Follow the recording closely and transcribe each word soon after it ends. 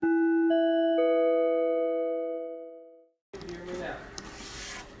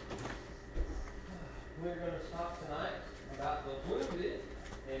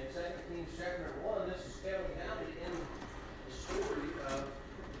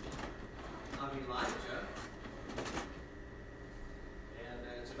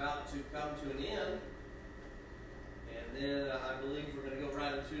to an end. And then I believe we're going to go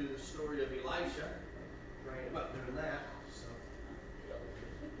right into the story of Elisha. Praying about doing that. So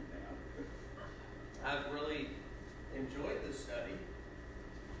I've really enjoyed the study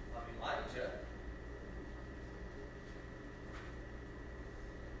of Elijah.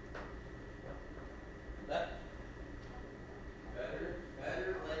 That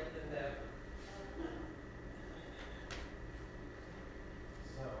better late than never.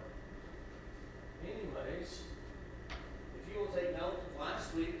 So, anyways, if you will take note of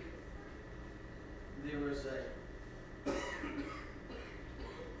last week, there was a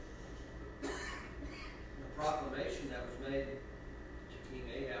proclamation that was made to King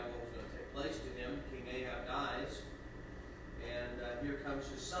Ahab, what was going to take place to him. King Ahab dies, and here comes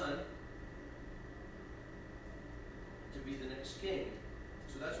his son to be the next king.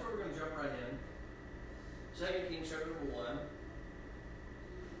 So that's where we're going to jump right in. 2 Kings chapter 1.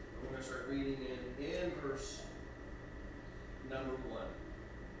 We're going to start reading in verse number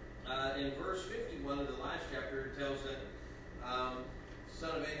 1. In verse 51 of the last chapter, it tells that the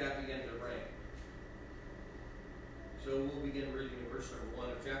son of Ahab began to reign. So we'll begin reading in verse number 1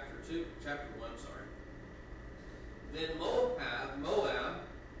 of chapter 1, sorry. Then Moab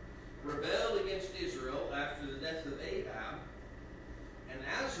rebelled against Israel after the death of Ahab, and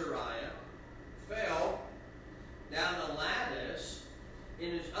Azariah fell down a lattice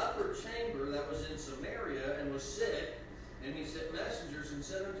in his upper chamber that was in Samaria and was sick, and he sent messengers and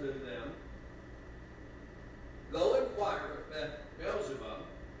said unto them, Go inquire of Beelzebub,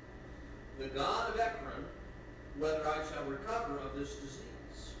 the god of Ekron, whether I shall recover of this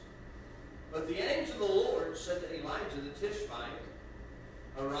disease. But the angel of the Lord said to Elijah the Tishbite,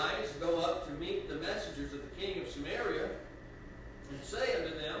 Arise, go up to meet the messengers of the king of Samaria, and say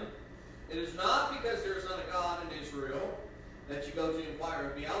unto them, It is not because there is not a God in Israel that you go to inquire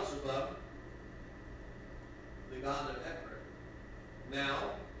of Beelzebub, the god of Ekron.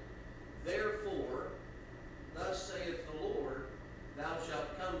 Now, therefore, thus saith the Lord, Thou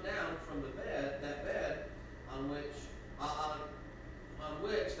shalt come down from that bed on which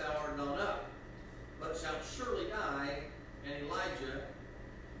thou art gone up, but shalt surely die. And Elijah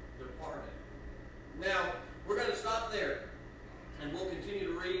departed. Now, we're going to stop there, and we'll continue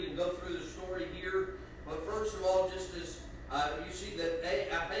to read and go through the story here. But first of all, just as you see that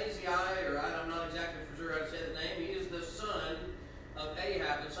Ahaziah, or I'm not exactly for sure how to say the name, he is the son of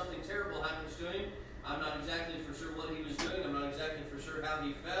Ahab, and something terrible happens to him. I'm not exactly for sure what he was doing. I'm not exactly for sure how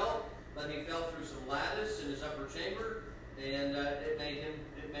he fell, but he fell through some lattice in his upper chamber, and it made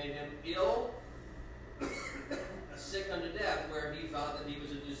him ill, sick unto death, where he thought that he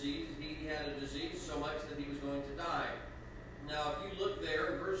was a disease. He had a disease so much that he was going to die. Now, if you look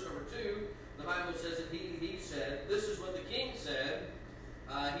there in verse number 2, the Bible says that he said, this is what the king said.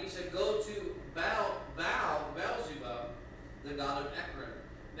 He said, Go to Beelzebub, the god of Ekron.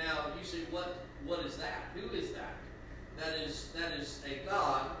 Now, you say, what is that? Who is that? That is a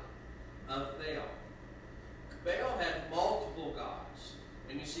god of Baal. Baal had multiple gods.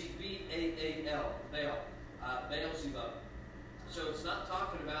 And you see B-A-A-L, Baal, Beelzebub. So it's not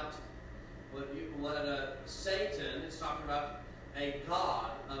talking about Satan, it's talking about a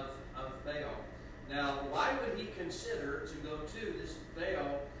god of Baal. Now, why would he consider to go to this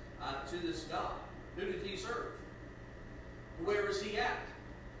Baal, to this god? Who did he serve? Where was he at?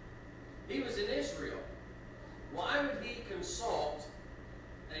 He was in Israel. Why would he consult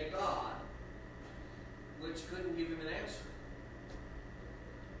a god which couldn't give him an answer?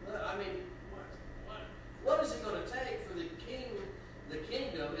 I mean, what is it going to take for the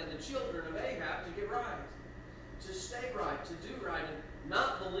kingdom, and the children of Ahab to get right, to stay right, to do right, and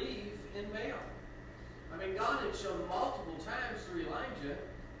not believe in Baal? I mean, God had shown multiple times through Elijah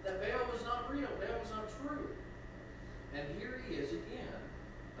that Baal was not real, Baal was not true. And here he is again.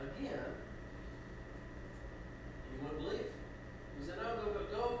 He wouldn't believe. He said, No,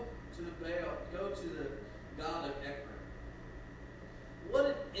 go to the Baal, go to the god of Ekron. What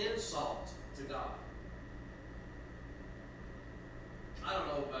an insult to God. I don't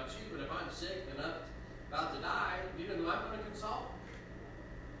know about you, but if I'm sick and I'm about to die, do you know who I'm going to consult?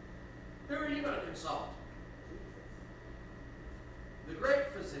 Who are you going to consult? The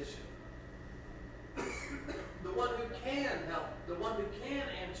great physician. The one who can help, the one who can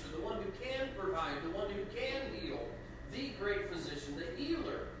answer, the one who can provide, the one who can heal, the great physician, the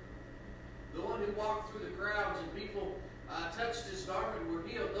healer, the one who walked through the crowds and people touched his garment and were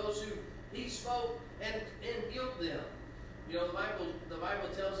healed, those who he spoke and healed them. You know, the Bible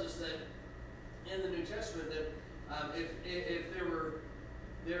tells us that in the New Testament that if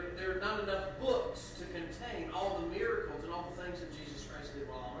there are not enough books to contain all the miracles and all the things that Jesus Christ did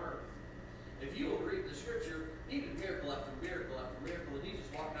while on earth. If you will read the scripture, he did miracle after miracle after miracle, and he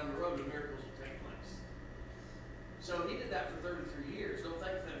just walked down the road and miracles would take place. So he did that for 33 years. Don't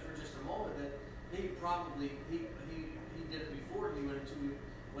think that for just a moment that he did it before he went into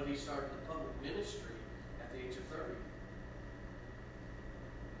when he started the public ministry at the age of 30.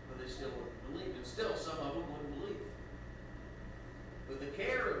 But they still wouldn't believe. And still some of them wouldn't believe. But the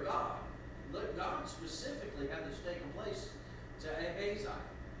care of God, look, God specifically had this taken place to Ahazi.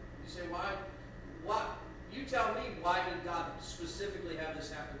 You say, why? What? You tell me, why did God specifically have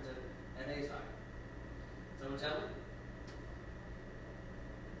this happen to Ahazi? Someone tell me?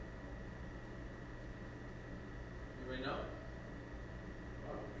 Anybody know?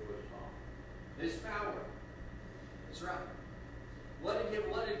 His power. That's right. What did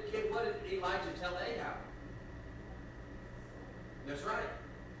Elijah tell Ahab? That's right.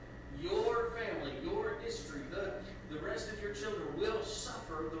 Your family, your history, the rest of your children will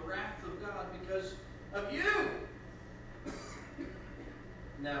suffer the wrath of God because of you.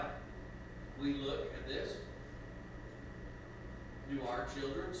 Now, we look at this. Do our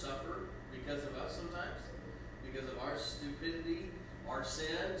children suffer because of us sometimes? Because of our stupidity, our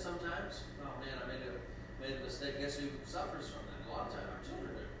sin sometimes? Oh man, I made a mistake. Guess who suffers from that? A lot of times our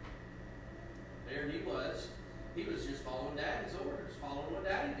children do. There he was. He was just following Daddy's orders, following what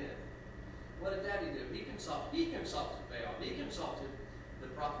Daddy did. What did Daddy do? He consulted Baal. He consulted the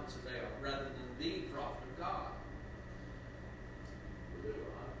prophets of Baal rather than the prophet of God.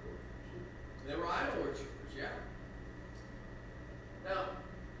 They were idol worshippers, yeah. Now,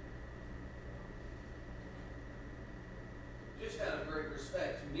 just out of great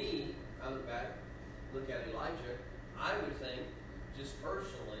respect to me, I look at Elijah, I would think, just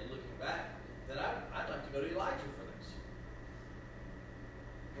personally looking back, that I'd like to go to Elijah for this.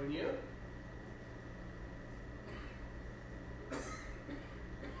 Wouldn't you?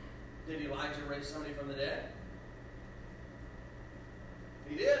 Did Elijah raise somebody from the dead?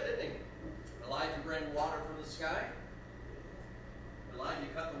 He did, didn't he? Elijah bring water from the sky. Elijah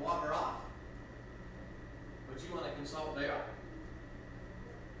cut the water off. But you want to consult Baal?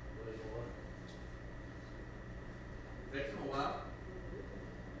 Take him a while.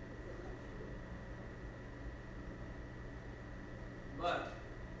 But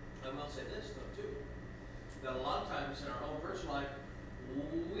I will say this though too, that a lot of times in our own personal life,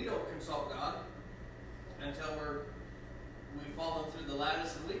 we don't consult God until we've fallen through the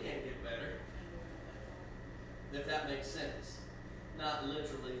lattice and we can't get better. If that makes sense. Not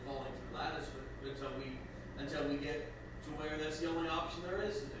literally falling through the lattice, but until we get to where that's the only option there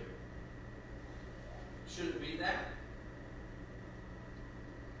is to do. Should it be that?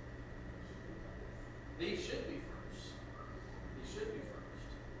 He should be first. He should be first.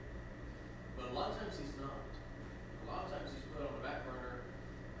 But a lot of times he's not. A lot of times he's put on the back burner,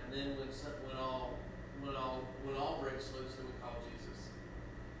 and then when all breaks loose, then we call Jesus.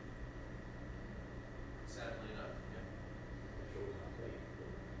 Sadly enough.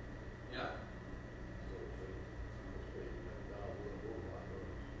 Yeah.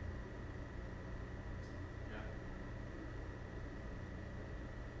 Yeah.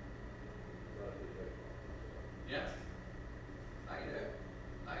 Yeah. I can do it.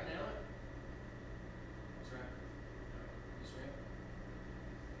 I can nail it. That's right. Yes, ma'am.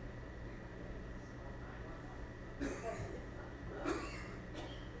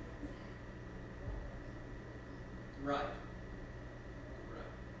 Right.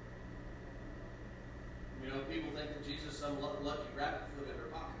 Right. You know, people think that Jesus is some lucky rabbit foot in their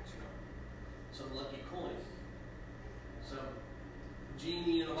pockets, you know. Some lucky coin. Some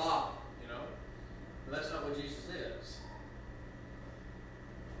genie in a bottle, you know. But that's not what Jesus is.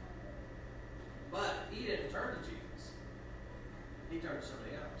 But he didn't turn to Jesus. He turned to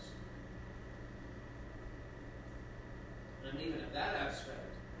somebody else. And even at that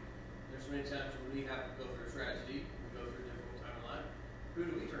aspect, there's many times when we have to go through a tragedy, we go through a difficult time in life. Who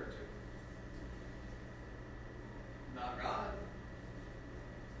do we turn to? Not God.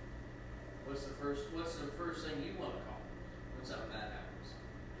 What's the first thing you want to call when something bad happens?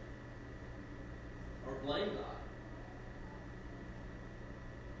 Or blame God?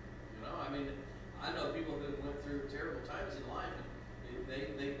 You know, I mean, I know people who went through terrible times in life and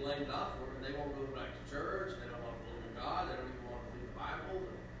they blame God for it, and they won't go back to church, they don't want to believe in God, they don't even want to believe the Bible.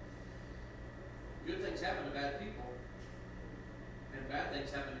 Good things happen to bad people, and bad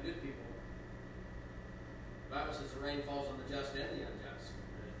things happen to good people. The Bible says the rain falls on the just and the unjust.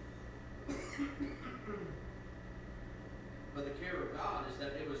 But the care of God is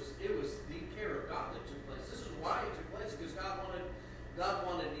that it was the care of God that took place. This is why it took place, because God wanted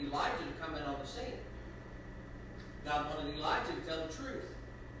Elijah to come in on the scene. God wanted Elijah to tell the truth.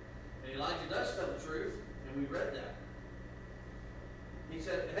 And Elijah does tell the truth, and we read that. He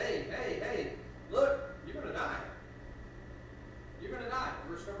said, hey, look, you're going to die. You're going to die.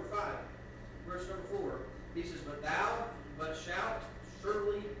 Verse number 5. Verse number 4. He says, but shalt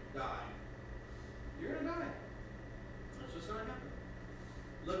surely die. You're going to die. That's what's going to happen.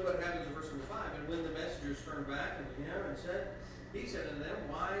 Look what happens in verse number 5. And when the messengers turned back unto him and said, he said unto them,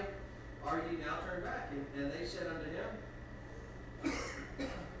 why are ye now turned back? And they said unto him,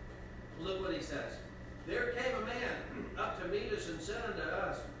 look what he says. There came a man up to meet us and said unto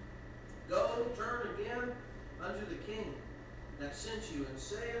us, go, turn again unto the king that sent you, and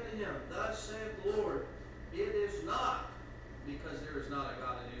say unto him, thus saith the Lord, it is not because there is not a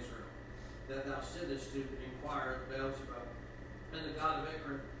God in Israel, that thou sittest to inquire of Beelzebub and the God of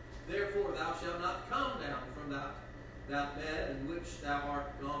Ekron. Therefore thou shalt not come down from that bed in which thou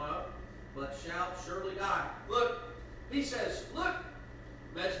art gone up, but shalt surely die. Look, he says, look,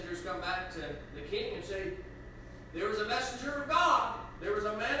 messengers come back to the king and say, there was a messenger of God. There was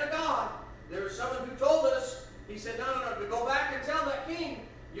a man of God. There was someone who told us. He said, no, to go back and tell that king,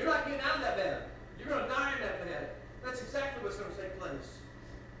 you're not getting out of that bed. You're going to die in that bed. That's exactly what's going to take place.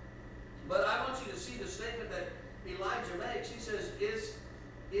 But I want you to see the statement that Elijah makes. He says, is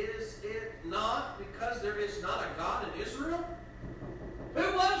it not because there is not a God in Israel? Who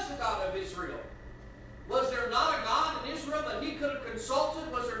was the God of Israel? Was there not a God in Israel that he could have consulted?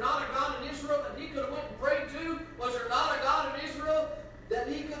 Was there not a God in Israel that he could have went and prayed to? Was there not a God in Israel that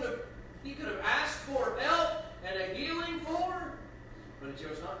he could have asked for help and a healing for? But he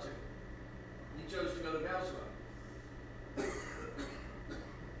chose not to. He chose to go to Beelzebub.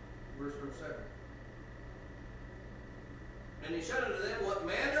 Verse number 7. And he said unto them, what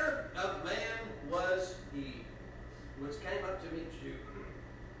manner of man was he which came up to meet you?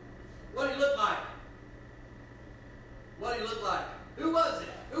 What did he look like? What did he look like? Who was it?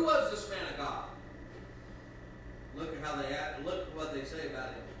 Who was this man of God? Look at how they act. Look at what they say about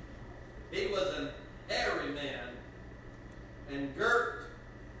him. He was an hairy man, and girt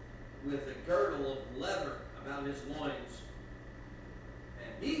with a girdle of leather about his loins.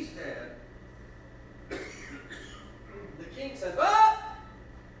 And he said, the king said, oh,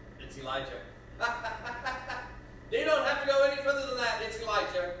 it's Elijah. You don't have to go any further than that. It's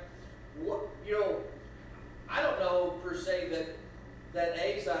Elijah. I don't know per se that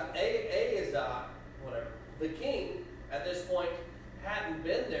Ahazah, whatever, the king at this point hadn't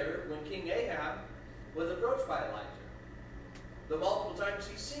been there when King Ahab was approached by Elijah. The multiple times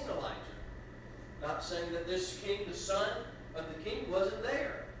he's seen Elijah. Not saying that this king, the son of the king, wasn't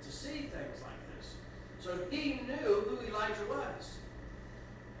there to see things like this. So he knew who Elijah was.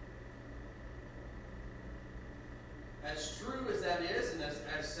 As true as that is, and as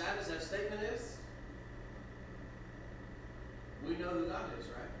sad as that statement is, we know who God is,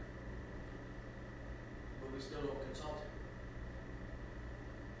 right? But we still don't consult him.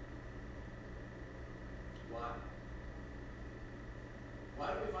 Why? Why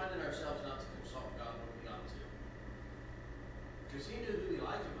do we find in ourselves not to consult God when we ought to? Because he knew who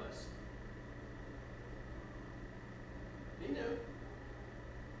Elijah was. He knew.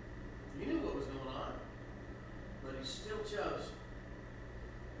 He knew what was going on. But he still chose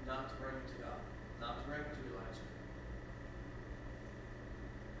not to bring it to God, not to bring it to Elijah.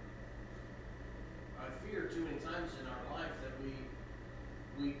 I fear too many times in our life that we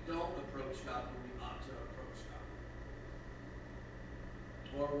don't approach God when we ought to approach God.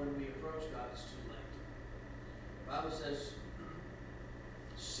 Or when we approach God, it's too late. The Bible says,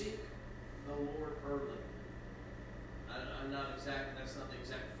 seek the Lord early. I'm not exact, that's not the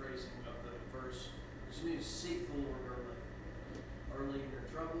exact phrasing of the verse. But you need to seek the Lord early. Early in your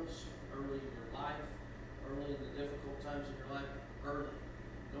troubles, early in your life, early in the difficult times of your life, early.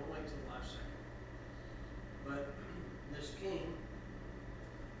 Don't wait till the last second. But this king,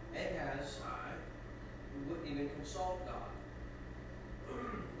 Ahaz, wouldn't even consult God.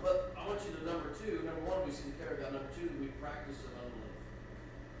 But I want you to number one, we see the character. Number two, we practice of unbelief.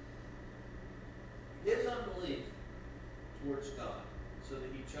 His unbelief towards God, so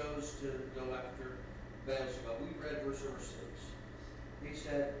that he chose to go after Beelzebub. We read verse number 6. He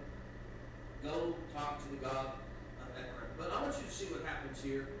said, go talk to the God of Ekron. But I want you to see what happens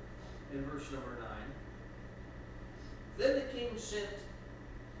here in verse number 9. Then the king sent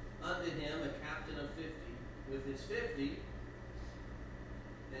unto him a captain of 50 with his 50,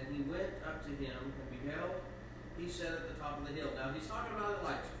 and he went up to him and beheld, he sat at the top of the hill. Now he's talking about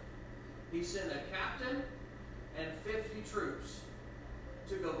Elijah. He sent a captain and 50 troops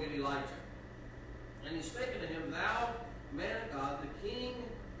to go get Elijah. And he spake unto him, thou man of God, the king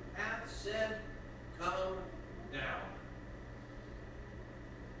hath said, come down.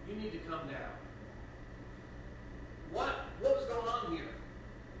 You need to come down. What was going on here?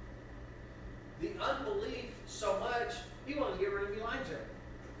 The unbelief so much, he wanted to get rid of Elijah.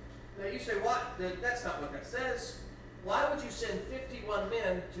 Now you say, what? That's not what that says. Why would you send 51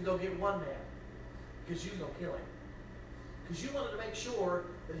 men to go get one man? Because you was going to kill him. Because you wanted to make sure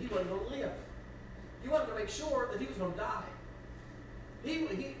that he wasn't going to live. You wanted to make sure that he was going to die. He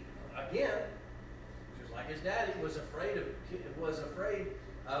again, just like his daddy, was afraid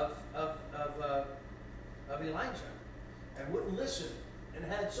of Elijah and wouldn't listen and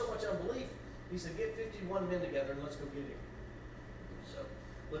had so much unbelief. He said, get 51 men together and let's go get him. So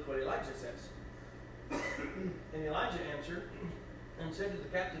look what Elijah says. And Elijah answered and said to the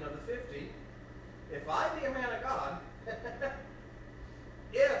captain of the 50, if I be a man of God,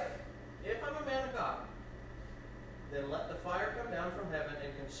 if I'm a man of God, then let the fire come down from heaven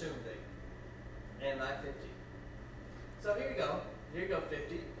and consume thee, and thy 50. So here you go. Here you go,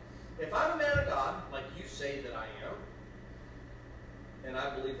 50. If I'm a man of God, like you say that I am, and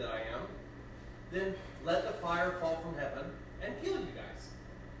I believe that I am, then let the fire fall from heaven and kill you guys.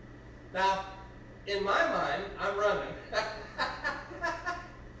 Now, in my mind, I'm running.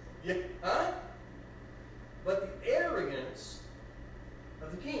 Yeah, huh? But the arrogance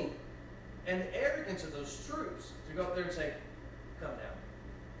of the king and the arrogance of those troops to go up there and say, come down.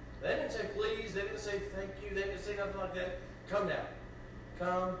 They didn't say please. They didn't say thank you. They didn't say nothing like that. Come down.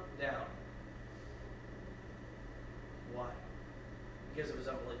 Come down. Why? Because of his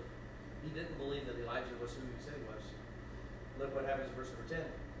unbelief. He didn't believe that Elijah was who he said he was. Look what happens in verse number 10.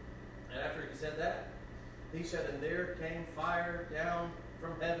 And after he said that, he said, and there came fire down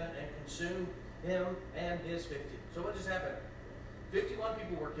from heaven and consumed him and his 50. So what just happened? 51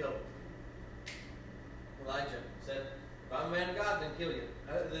 people were killed. Elijah said, if I'm a man of God, then kill you.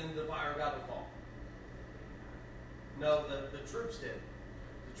 Then the fire of God will fall. No, the troops did.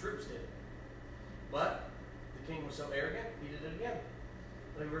 The troops did. But the king was so arrogant, he did it again.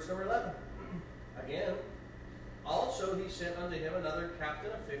 Look at verse number 11. Again, also he sent unto him another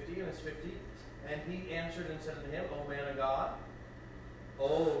captain of 50 and his 50. And he answered and said unto him, O man of God,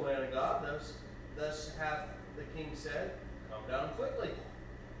 thus hath the king said, come down quickly.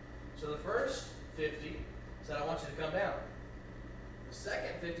 So the first 50 said, I want you to come down. The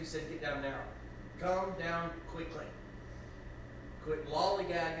second 50 said, get down now. Come down quickly. Quit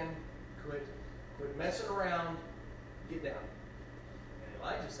lollygagging. Quit messing around. Get down. And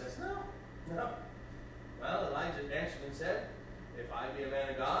Elijah says, no. Well, Elijah answered and said, if I be a man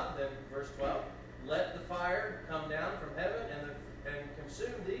of God, then verse 12, let the fire come down from heaven and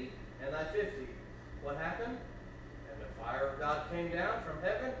consume thee and thy 50. What happened? And the fire of God came down from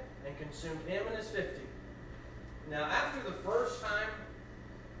heaven and consumed him and his 50. Now, after the first time,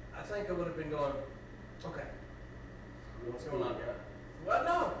 I think I would have been going, okay, what's going on here? Well,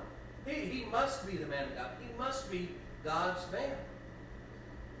 no. He must be the man of God. He must be God's man.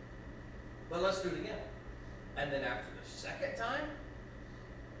 But let's do it again. And then after the second time,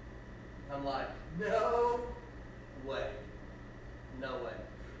 I'm like, no way. No way.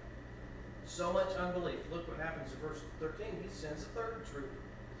 So much unbelief. Look what happens in verse 13. He sends a third troop.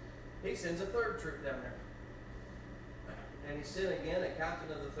 He sends a third troop down there. And he sent again a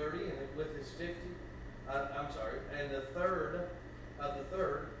captain of the 30 and with his 50. And the third of the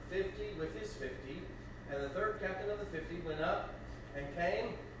third, 50 with his 50. And the third captain of the 50 went up and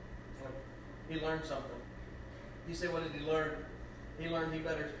came. He learned something. He said, what did he learn? He learned he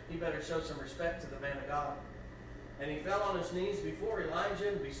better show some respect to the man of God. And he fell on his knees before Elijah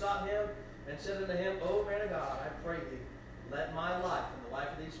and besought him and said unto him, O man of God, I pray thee, let my life and the life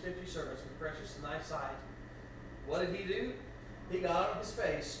of these 50 servants be precious in thy sight. What did he do? He got on his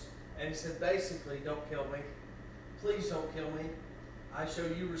face and he said, basically, don't kill me. Please don't kill me. I show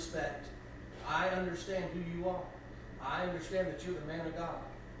you respect. I understand who you are. I understand that you're the man of God.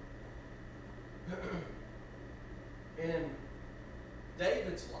 In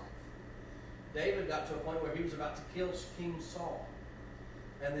David's life, David got to a point where he was about to kill King Saul.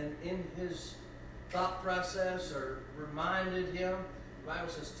 And then in his thought process, or reminded him, the Bible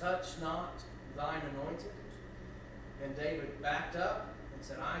says, touch not thine anointed. And David backed up and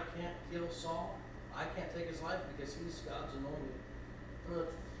said, I can't kill Saul. I can't take his life because he's God's anointed.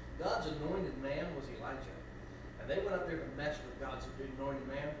 Look, God's anointed man was Elijah. And they went up there to mess with God's anointed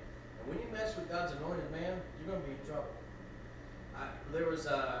man. And when you mess with God's anointed man, you're going to be in trouble. There was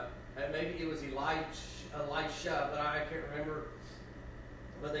maybe it was Elisha, but I can't remember.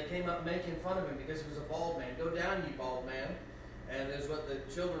 But they came up making fun of him because he was a bald man. Go down, ye bald man. And is what the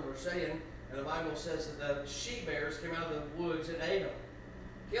children were saying. And the Bible says that the she-bears came out of the woods and ate them.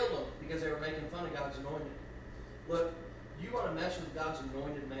 Killed them because they were making fun of God's anointed. Look, you want to mess with God's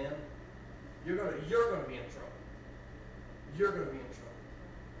anointed man? you're gonna be in trouble. You're gonna be in trouble.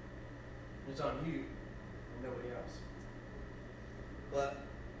 It's on you and nobody else. But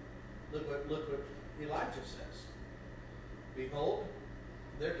look what Elijah says. Behold,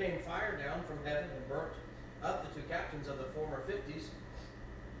 there came fire down from heaven and burnt up the two captains of the former 50s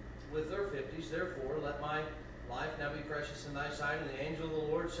with their 50s. Therefore, let my life now be precious in thy sight. And the angel of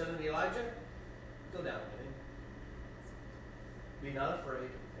the Lord said unto Elijah, go down with him. Be not afraid.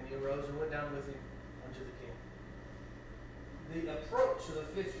 And he arose and went down with him unto the king. The approach of the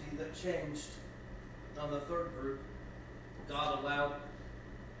 50 that changed on the third group, God allowed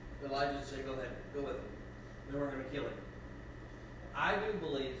Elijah to say, go ahead, go with him. Then we're going to kill him. I do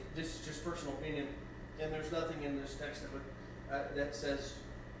believe, this is just personal opinion, and there's nothing in this text that would, that says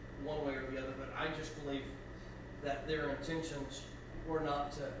one way or the other, but I just believe that their intentions were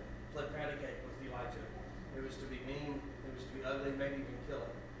not to play patty cake with Elijah. It was to be mean, it was to be ugly, maybe even kill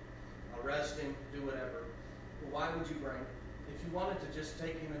him. Arrest him, do whatever. Well, why would you bring him? If you wanted to just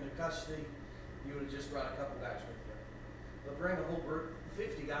take him into custody, you would have just brought a couple guys with you. But bring a whole group,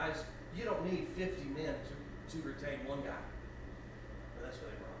 50 guys, you don't need 50 men to retain one guy. But that's what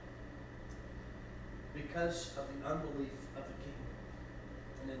they brought. Because of the unbelief of the king.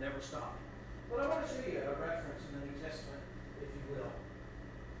 And it never stopped. But I want to show you a reference in the New Testament, if you will.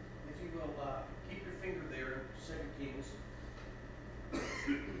 If you will, keep your finger there in 2 Kings.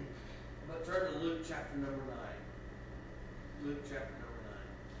 But turn to Luke chapter number 9. Luke chapter number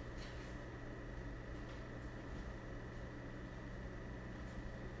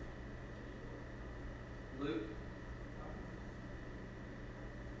 9. Luke.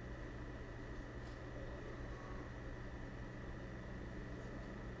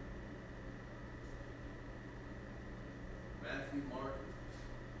 Matthew, Mark,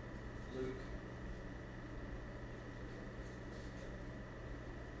 Luke.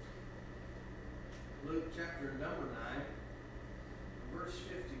 Luke chapter number 9, verse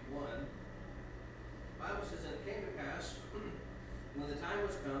 51. The Bible says, and it came to pass, when the time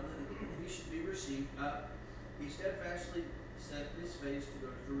was come that he should be received up, he steadfastly set his face to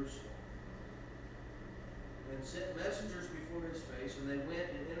go to Jerusalem, and sent messengers before his face, and they went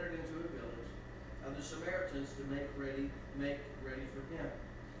and entered into a village of the Samaritans to make ready for him.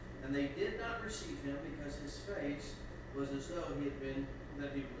 And they did not receive him, because his face was as though he had been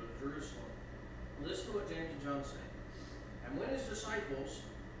that he would go to Jerusalem. Listen to what James and John say. And when his disciples,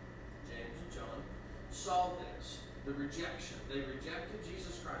 James and John, saw this, the rejection, they rejected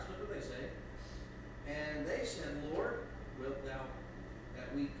Jesus Christ. Look what they say. And they said, Lord, wilt thou that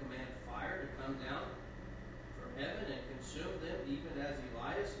we command fire to come down from heaven and consume them, even as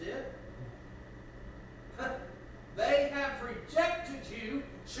Elias did? They have rejected you.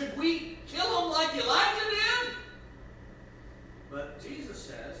 Should we kill them like Elijah did? But Jesus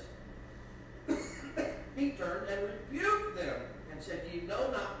says, he turned and rebuked them and said, ye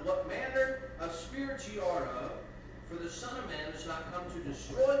know not what manner of spirit ye are of, for the Son of Man is not come to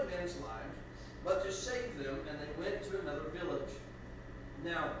destroy men's lives, but to save them. And they went to another village.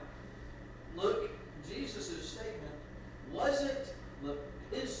 Now, look, Jesus' statement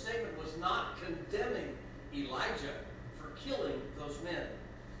his statement was not condemning Elijah for killing those men.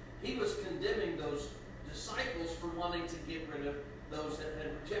 He was condemning those disciples for wanting to get rid of those that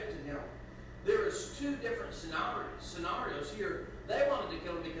had rejected him. There is two different scenarios here. They wanted to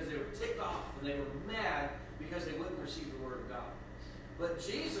kill him because they were ticked off and they were mad because they wouldn't receive the word of God. But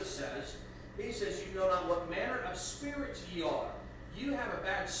Jesus says, he says, you know not what manner of spirits ye are. You have a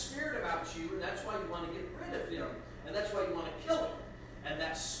bad spirit about you, and that's why you want to get rid of him. And that's why you want to kill him. And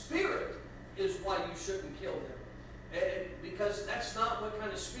that spirit is why you shouldn't kill him. Because that's not what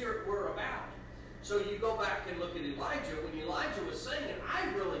kind of spirit we're about. So you go back and look at Elijah. When Elijah was saying it, I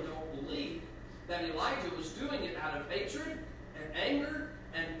really don't believe that Elijah was doing it out of hatred and anger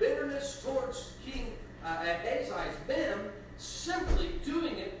and bitterness towards King Ahaziah's men, simply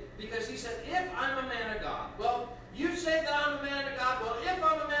doing it because he said, if I'm a man of God, well, you say that I'm a man of God, well, if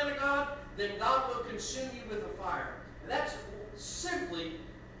I'm a man of God, then God will consume you with a fire. And that's simply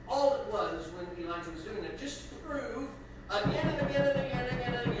all it was when Elijah was doing it, just to prove again and again and again and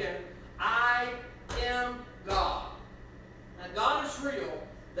again and again, I am God. And God is real,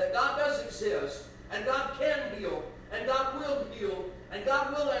 that God does exist, and God can heal, and God will heal, and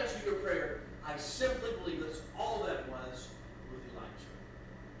God will answer your prayer. I simply believe that's all that was with Elijah.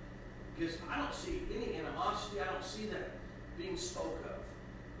 Because I don't see any animosity, I don't see that being spoke of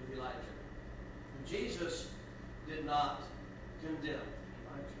with Elijah. And Jesus did not condemn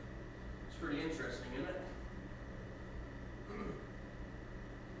Elijah. It's pretty interesting, isn't it?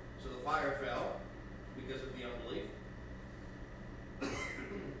 So the fire fell because of the unbelief.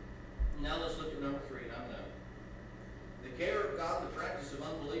 Now let's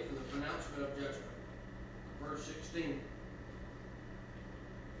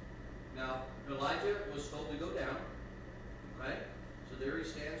Elijah was told to go down. Okay? So there he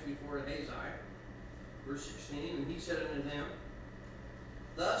stands before Ahazi. Verse 16, and he said unto them,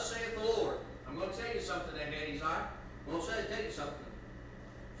 Thus saith the Lord. I'm going to tell you something, Ahazi. I'm going to tell you something.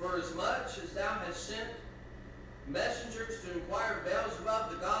 For as much as thou hast sent messengers to inquire of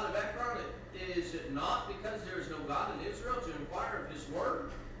Beelzebub, the god of Ekron, is it not because there is no God in Israel to inquire of his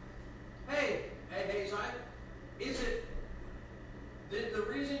word? Hey, Ahazi, is it the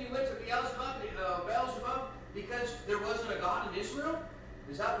reason you went to Beelzebub because there wasn't a God in Israel?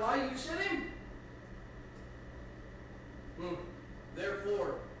 Is that why you sent him?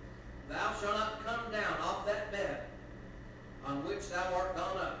 Therefore, thou shalt not come down off that bed on which thou art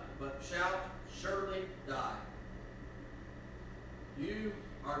gone up, but shalt surely die. You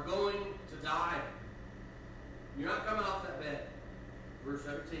are going to die. You're not coming off that bed. Verse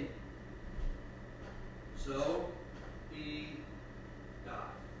 17. So he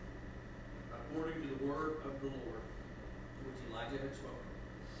died, according to the word of the Lord, which Elijah had spoken.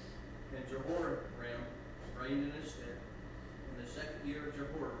 And Jehoram reigned in his stead in the second year of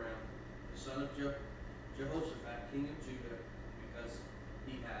Jehoram, the son of Jehoshaphat, king of Judah, because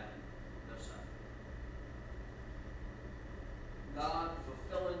he had no son. God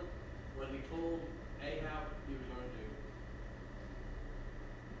fulfilling what he told Ahab he was going to do.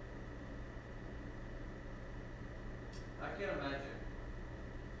 I can't imagine.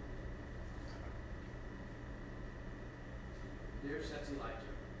 Dear sets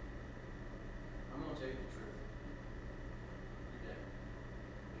Elijah, I'm going to tell you the truth. You're dead.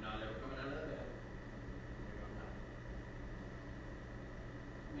 You're not ever coming out of that bed. You're going to die.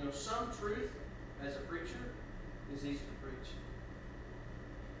 You know, some truth as a preacher is easy to preach.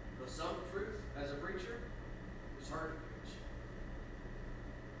 But some truth as a preacher is hard to preach.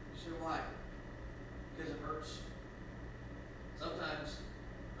 You say, why? Because it hurts. Sometimes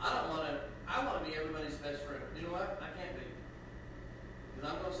I want to be everybody's best friend. You know what? I can't be. Because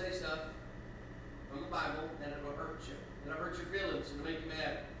I'm going to say stuff from the Bible and it will hurt you. It'll hurt your feelings. It'll make you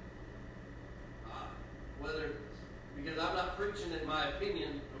mad. Because I'm not preaching in my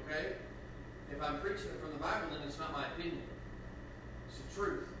opinion, okay? If I'm preaching it from the Bible, then it's not my opinion. It's the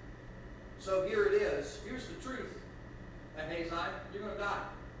truth. So here it is. Here's the truth. Ahazi, you're going to die.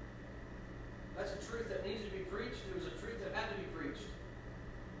 That's a truth that needs to be preached. It was a truth that had to be preached.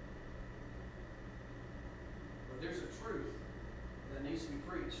 But there's a truth that needs to be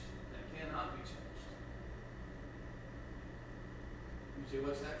preached that cannot be changed. You say,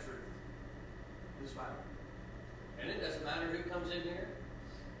 what's that truth? This Bible. And it doesn't matter who comes in here.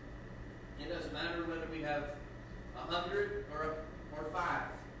 It doesn't matter whether we have 100 or 5.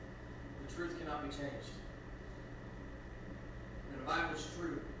 The truth cannot be changed. And the Bible is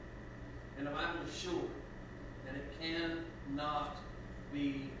true. And the Bible is sure. And it cannot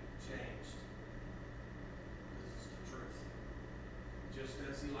be changed. Because it's the truth. Just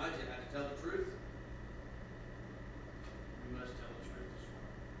as Elijah had to tell the truth, we must tell the truth as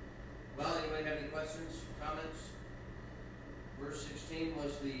well. Well, anybody have any questions, comments? Verse 16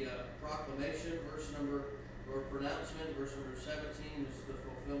 was the proclamation. Pronouncement. Verse number 17 is the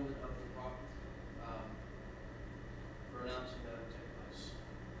fulfillment of the pronouncing that will take place.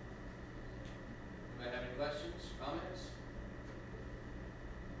 Anybody have any questions, comments?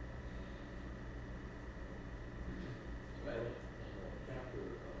 Well, chapter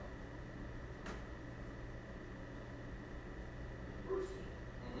 13,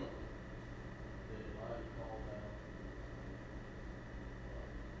 then Elijah called down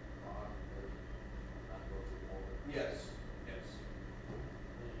fire and not go through water. Yes. Yes.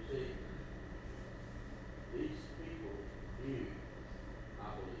 And you see, these people knew, I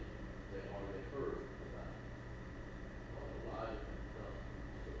believe, they already heard about what Elijah had done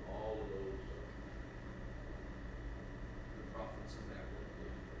to all of those The prophets of that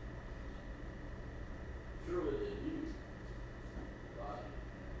word. surely they knew Elijah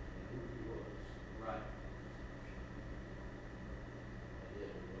and who he was, Right. and yet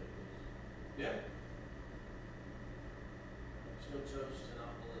they went against him. Yeah. Still chose to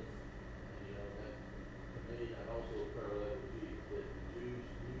not believe. And you know that, to me, that also parallel with Jesus, that the Jews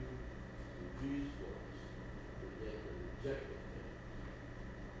knew who Jesus was, but yet they rejected him.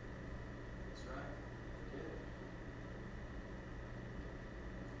 That's right. Yeah.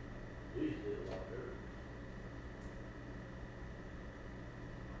 Jesus did a lot better.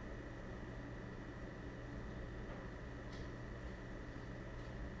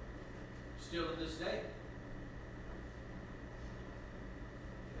 Still to this day,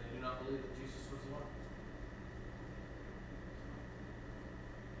 they do not believe that Jesus was the one.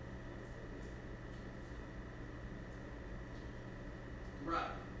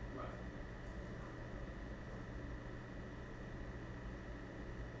 Right, right.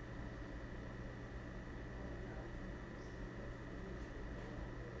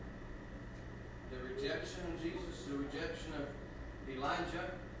 the rejection of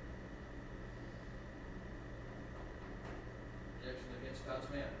Elijah. Rejection against God's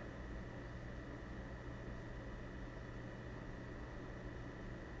man.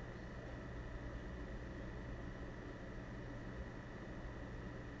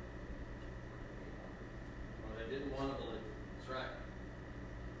 Well, they didn't want to believe. That's right.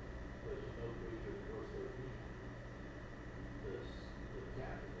 There's no preacher in verse 13. The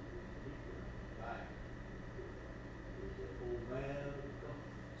captain of the people back is the old man of the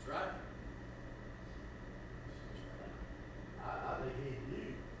company. That's right. I think he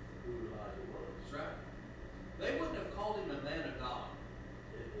knew who Elijah was. That's right. They wouldn't have called him a man of God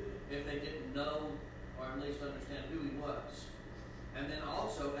if they didn't know or at least understand who he was. And then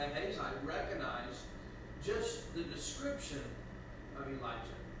also Ahazi recognized just the description of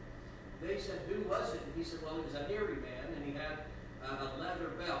Elijah. They said, who was it? And he said, well, he was a hairy man and he had a leather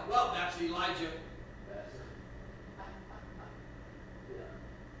belt. Well, that's Elijah. That's it. Yeah.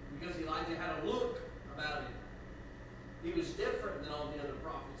 Because Elijah had a look about him. He was different than all the other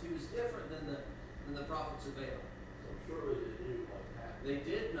prophets. He was different than the prophets of Baal. So surely they knew what happened. They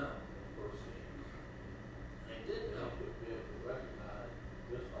did know. In the first Kings. They did They know. would be able to recognize,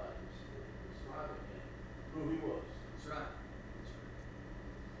 just like describing him, who he was. That's right. That's right.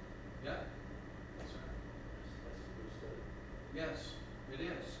 Yeah. That's right. That's a good study. Yes, it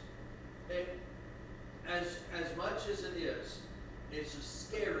is. As much as it is, it's a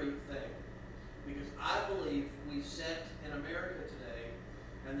scary thing. Because I believe we sit in America today,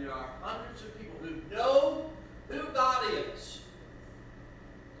 and there are hundreds of people who know who God is.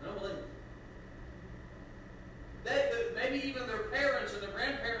 I don't believe it. Maybe even their parents and their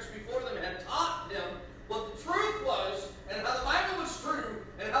grandparents before them had taught them what the truth was, and how the Bible was true,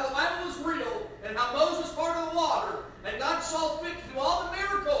 and how the Bible was real, and how Moses parted the water, and God saw fit to do all the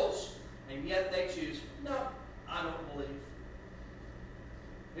miracles, and yet they choose, no, I don't believe.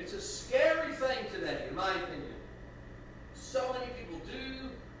 It's a scary thing today, in my opinion. So many people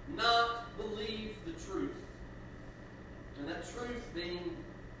do not believe the truth. And that truth being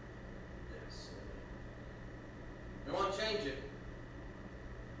this. They want to change it.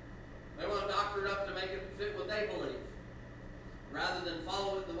 They want to doctor it up to make it fit what they believe, rather than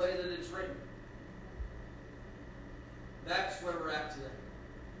follow it the way that it's written. That's where we're at today.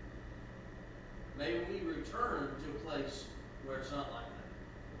 May we return to a place where it's not like that.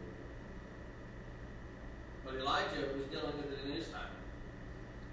 But Elijah was dealing with it in his time.